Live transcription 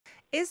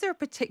Is there a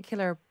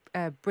particular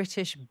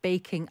British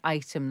baking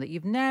item that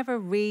you've never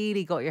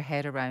really got your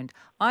head around,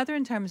 either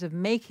in terms of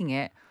making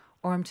it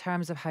or in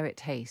terms of how it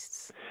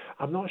tastes?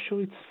 I'm not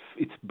sure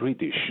it's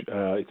British.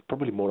 It's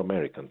probably more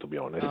American, to be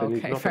honest. Okay, and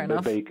it's not fair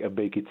enough. A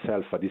bake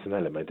itself, but it's an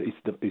element.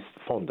 It's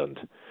fondant.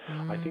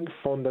 I think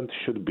fondant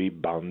should be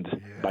banned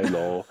by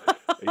law.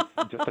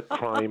 It's just a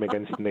crime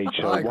against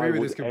nature. I agree Why with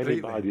would this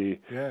completely. anybody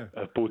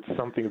put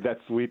something that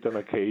sweet on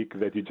a cake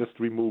that you just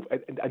remove,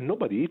 and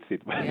nobody eats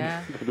it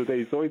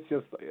today? So it's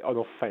just an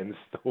offense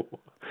to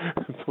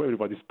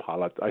everybody's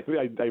palate. I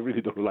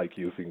really don't like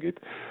using it.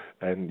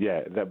 And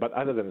but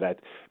other than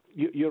that,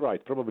 you're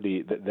right.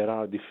 Probably there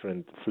are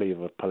different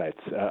flavor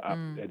palettes.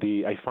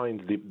 I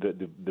find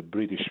the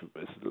British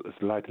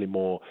slightly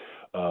more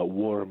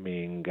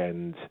warming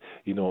and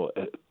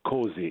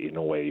cozy in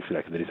a way. I feel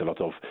like there is a lot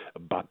of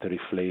buttery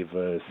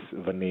flavors,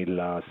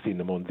 vanilla,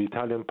 cinnamon. The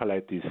Italian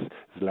palette is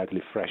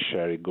slightly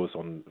fresher. It goes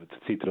on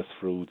citrus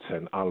fruits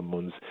and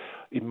almonds.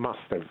 It must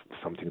have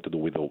something to do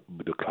with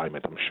the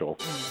climate, I'm sure.